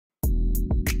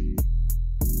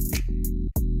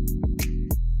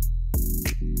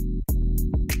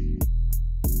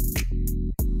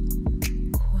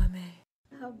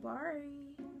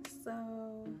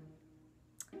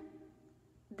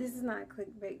this is not a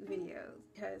clickbait video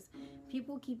because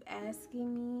people keep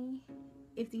asking me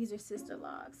if these are sister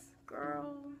locks.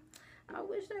 Girl, I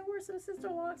wish there were some sister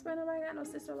locks, but nobody got no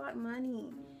sister lock money.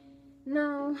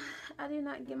 No, I did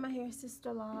not get my hair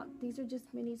sister lock. These are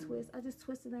just mini twists. I just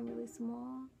twisted them really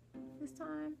small this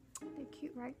time. They're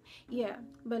cute, right? Yeah,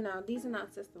 but no, these are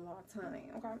not sister locks, honey.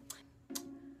 Okay.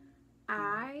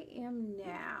 I am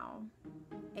now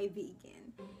a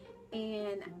vegan,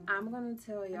 and I'm gonna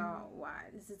tell y'all why.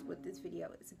 This is what this video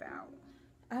is about.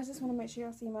 I just want to make sure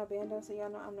y'all see my bando so y'all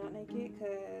know I'm not naked,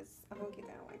 because I don't get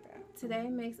down like that. Today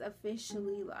makes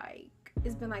officially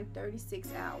it's been like 36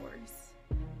 hours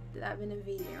that I've been a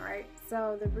vegan, right?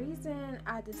 So the reason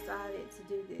I decided to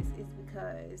do this is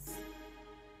because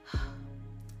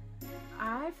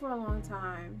for a long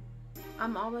time,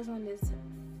 I'm always on this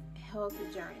health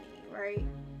journey, right?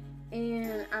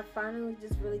 And I finally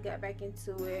just really got back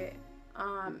into it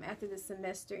after the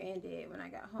semester ended, when I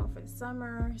got home for the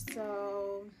summer.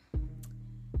 So,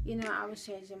 you know, I was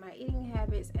changing my eating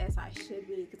habits, as I should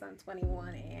be, because I'm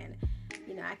 21 and,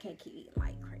 you know, I can't keep eating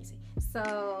like crazy.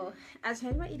 So I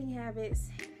changed my eating habits,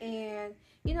 and,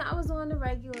 you know, I was doing the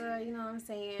regular, you know what I'm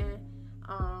saying?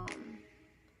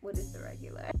 What is the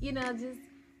regular? You know, just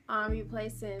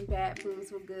replacing bad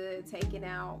foods with good, taking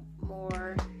out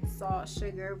more salt,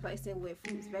 sugar, replacing with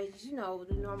fruits, veggies, you know,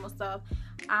 the normal stuff.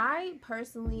 I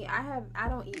personally, I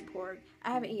don't eat pork.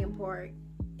 I haven't eaten pork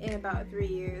in about 3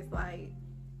 years.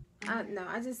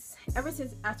 Ever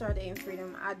since I started dating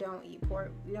Freedom, I don't eat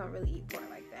pork. We don't really eat pork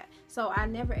like that. So I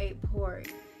never ate pork,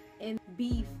 and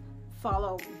beef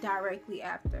followed directly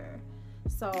after.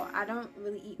 So I don't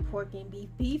really eat pork and beef.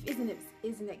 Beef is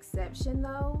an exception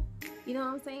though. You know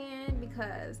what I'm saying?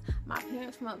 Because my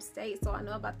parents from upstate, so I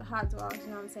know about the hot dogs, you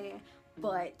know what I'm saying?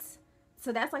 But,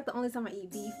 so that's like the only time I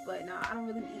eat beef, but no, I don't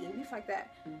really be eating beef like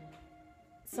that.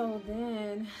 So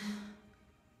then,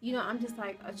 you know, I'm just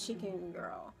like a chicken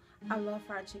girl. I love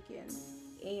fried chicken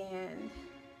and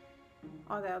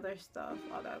all the other stuff,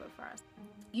 all the other fries.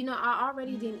 You know, I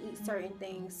already didn't eat certain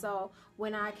things. So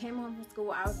when I came home from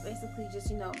school, I was basically just,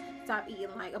 you know, stop eating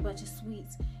like a bunch of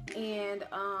sweets and,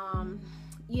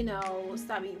 you know,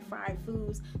 stop eating fried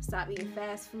foods, stop eating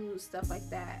fast food, stuff like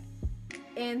that.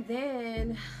 And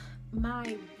then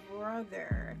my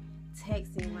brother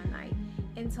texted me one night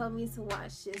and told me to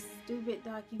watch this stupid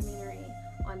documentary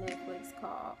on Netflix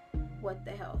called What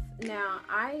the Health. Now,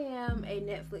 I am a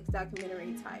Netflix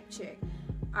documentary type chick.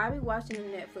 I be watching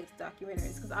the Netflix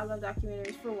documentaries because I love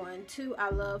documentaries, for one. 2, I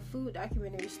love food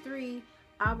documentaries. 3,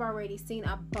 I've already seen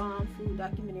a bomb food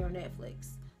documentary on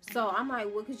Netflix. So I'm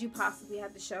like, what could you possibly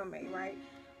have to show me, right?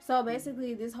 So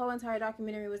basically, this whole entire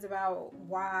documentary was about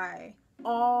why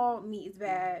all meat is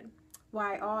bad,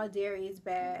 why all dairy is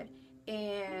bad,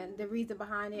 and the reason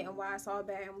behind it, and why it's all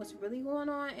bad, and what's really going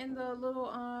on in the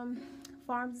little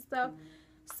farms and stuff.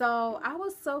 So I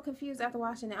was so confused after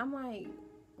watching it. I'm like,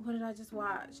 what did I just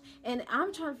watch? And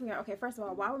I'm trying to figure out, okay, first of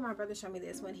all, why would my brother show me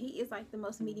this when he is like the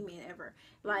most meaty man ever?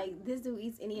 Like, this dude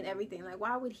eats any and everything. Like,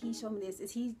 why would he show me this?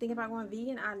 Is he thinking about going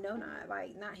vegan? I know not.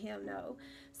 Like, not him, no.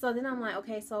 So then I'm like,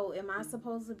 okay, so am I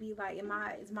supposed to be like,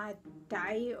 is my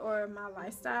diet or my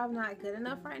lifestyle not good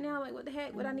enough right now? Like, what the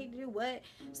heck? What I need to do? What?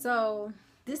 So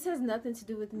this has nothing to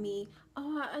do with me.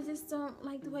 Oh, I just don't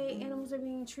like the way animals are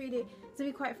being treated. To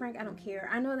be quite frank, I don't care.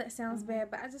 I know that sounds bad,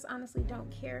 but I just honestly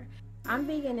don't care. I'm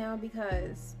vegan now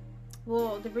because,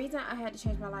 well, the reason I had to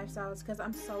change my lifestyle is because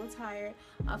I'm so tired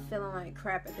of feeling like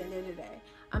crap at the end of the day.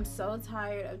 I'm so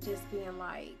tired of just being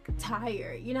like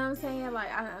tired. You know what I'm saying? Like,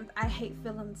 I hate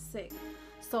feeling sick.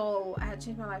 So I had to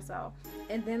change my lifestyle.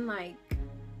 And then like,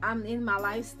 I'm in my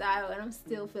lifestyle and I'm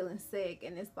still feeling sick.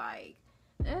 And it's like,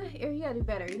 you gotta do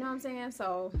better. You know what I'm saying?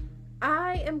 So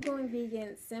I am going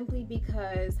vegan simply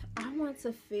because I want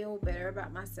to feel better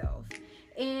about myself.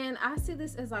 And I see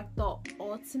this as like the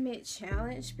ultimate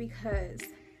challenge because,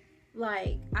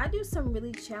 like, I do some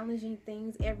really challenging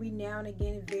things every now and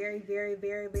again, very, very,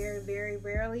 very, very, very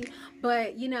rarely.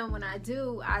 But, you know, when I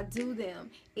do them.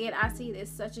 And I see it as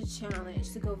such a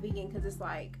challenge to go vegan because it's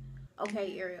like,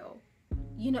 okay, Ariel,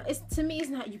 you know, to me, it's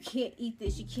not you can't eat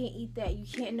this, you can't eat that, you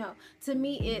can't, no. To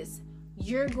me, it's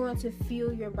you're going to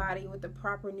fuel your body with the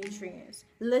proper nutrients.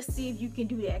 Let's see if you can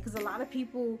do that, because a lot of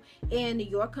people in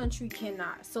your country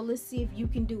cannot. So let's see if you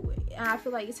can do it. And I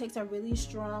feel like it takes a really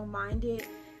strong-minded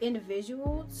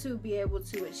individual to be able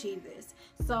to achieve this.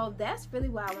 So that's really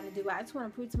what I want to do. I just want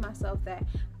to prove to myself that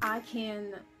I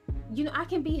can, you know, I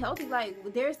can be healthy. Like,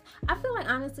 I feel like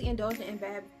honestly indulging in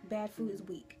bad food is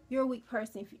weak. You're a weak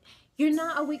person. You're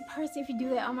not a weak person if you do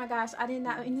that. Oh my gosh, I did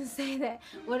not mean to say that.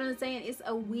 What I'm saying is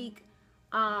a weak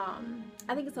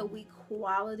I think it's a weak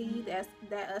quality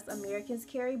that us Americans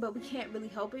carry, but we can't really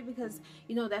help it because,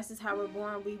 you know, that's just how we're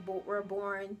born. We're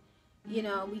born, you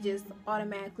know, we just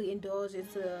automatically indulge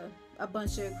into a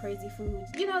bunch of crazy foods.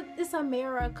 You know, it's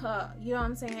America, you know what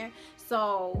I'm saying?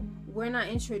 So we're not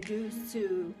introduced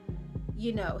to,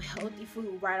 you know, healthy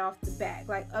food right off the bat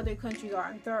like other countries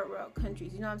are in third world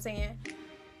countries, you know what I'm saying?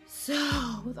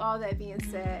 So with all that being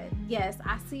said, yes,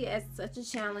 I see it as such a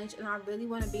challenge, and I really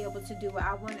want to be able to do it.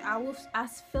 I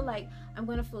feel like I'm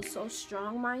going to feel so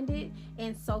strong-minded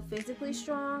and so physically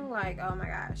strong. Like, oh my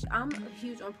gosh, I'm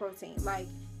huge on protein. Like,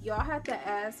 y'all have to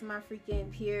ask my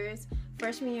freaking peers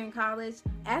freshman year in college.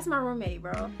 Ask my roommate,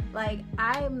 bro. Like,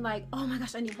 I'm like, oh my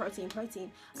gosh, I need protein.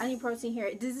 I need protein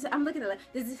here. I'm looking at it.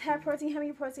 Does this have protein? How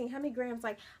many grams?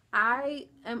 Like, I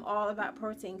am all about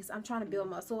protein because I'm trying to build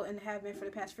muscle and have been for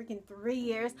the past freaking 3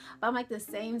 years. But I'm like the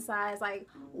same size. Like,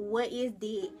 what is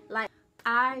that? Like,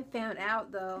 I found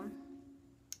out though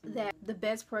that the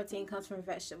best protein comes from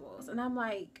vegetables, and I'm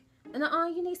like, no,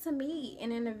 you need some meat.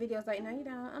 And then the video's like, no, you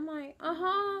don't. I'm like,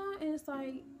 and it's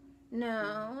like,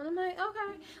 no. And I'm like,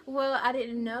 okay. Well, I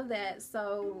didn't know that,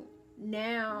 so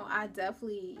now I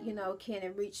definitely, you know,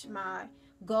 can reach my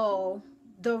goal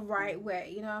the right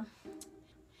way, you know.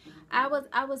 I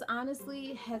was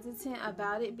honestly hesitant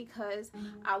about it because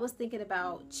I was thinking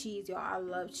about cheese, y'all. I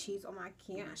love cheese. Oh my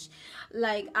gosh.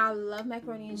 Like, I love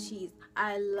macaroni and cheese.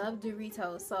 I love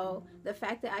Doritos. So the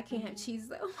fact that I can't have cheese,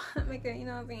 like, oh my god, you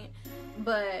know what I'm saying?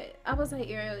 But I was like,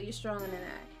 Ariel, you're stronger than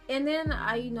that. And then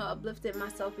I, you know, uplifted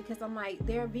myself because I'm like,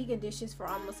 there are vegan dishes for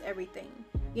almost everything,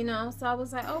 you know? So I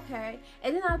was like, okay.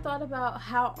 And then I thought about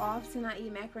how often I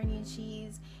eat macaroni and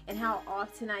cheese and how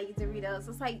often I eat Doritos.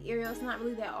 It's like, Ariel, it's not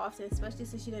really that often, especially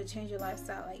since you done change your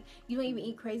lifestyle. Like, you don't even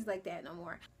eat crazy like that no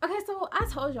more. Okay, so I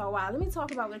told y'all why. Let me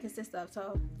talk about what it consists of.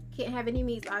 So, can't have any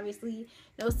meats, obviously.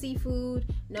 No seafood,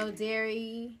 no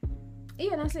dairy.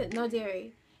 Yeah, that's it. No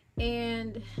dairy.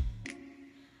 And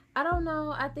I don't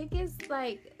know, I think it's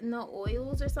like no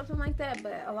oils or something like that,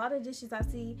 but a lot of dishes I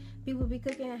see people be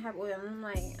cooking and have oil, and I'm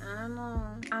like, I don't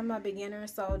know. I'm a beginner,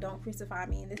 so don't crucify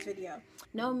me in this video.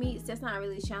 No meats, that's not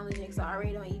really challenging because I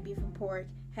already don't eat beef and pork,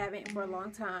 haven't for a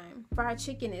long time. Fried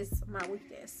chicken is my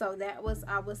weakness, so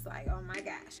I was like, oh my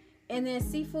gosh. And then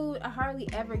seafood, I hardly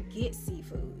ever get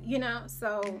seafood, you know,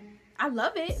 so I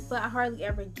love it, but I hardly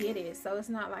ever get it, so it's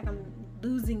not like I'm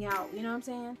losing out, you know what I'm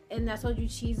saying? And I told you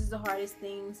cheese is the hardest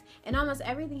things, and almost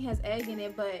everything has egg in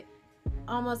it, but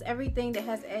almost everything that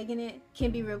has egg in it can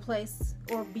be replaced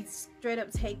or be straight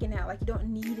up taken out. Like, you don't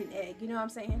need an egg, you know what I'm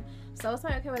saying? So it's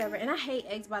like, okay, whatever. And I hate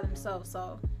eggs by themselves,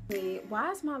 so why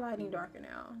is my lighting darker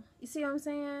now? You see what I'm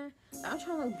saying? I'm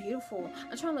trying to look beautiful.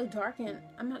 I'm trying to look dark, and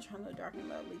I'm not trying to look dark and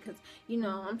lovely because, you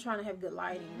know, I'm trying to have good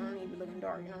lighting. I don't need to be looking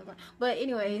dark, you know what I'm saying? But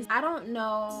anyways, I don't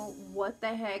know what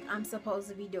the heck I'm supposed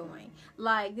to be doing.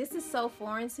 Like, this is so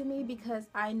foreign to me because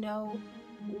I know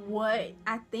what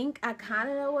I think I kind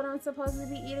of know what I'm supposed to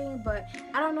be eating, but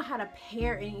I don't know how to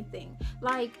pair anything.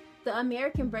 Like, the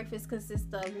American breakfast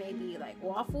consists of maybe like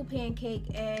waffle, pancake,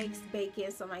 eggs,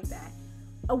 bacon, something like that.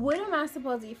 What am I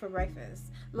supposed to eat for breakfast?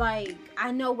 Like,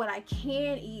 I know what I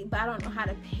can eat, but I don't know how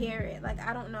to pair it. Like,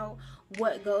 I don't know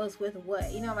what goes with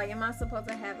what, you know? Like, am I supposed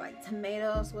to have like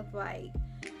tomatoes with like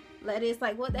lettuce?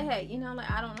 Like, what the heck, you know? Like,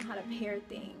 I don't know how to pair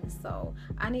things, so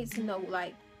I need to know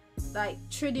like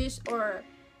tradition or,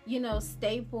 you know,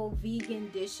 staple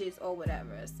vegan dishes or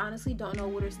whatever. I honestly don't know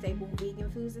what are staple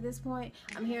vegan foods at this point.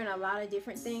 I'm hearing a lot of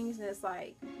different things, and it's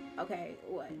like, okay,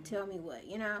 what? Tell me what,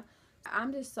 you know?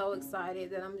 I'm just so excited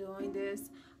that I'm doing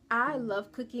this. I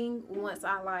love cooking once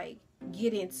I like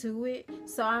get into it,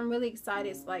 so I'm really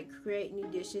excited to like create new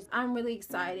dishes. I'm really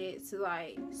excited to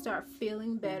like start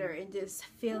feeling better and just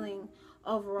feeling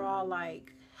overall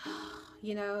like,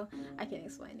 you know, I can't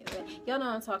explain it, but y'all know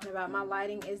what I'm talking about. My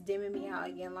lighting is dimming me out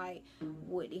again. Like,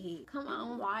 what the heck? Come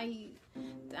on, light.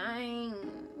 Dang.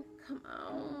 Come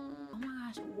on. Oh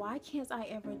my gosh, why can't I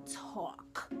ever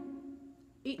talk?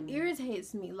 It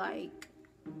irritates me. Like,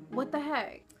 what the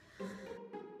heck?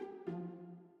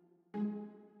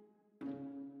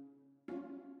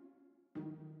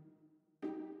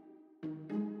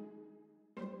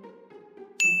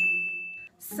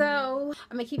 So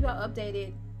I'm gonna keep y'all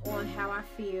updated on how I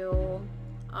feel,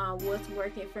 what's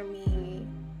working for me,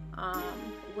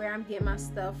 where I'm getting my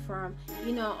stuff from,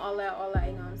 you know, all that,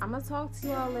 you know. I'm gonna talk to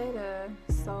y'all later.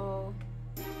 So,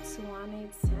 Tuane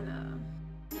Tena.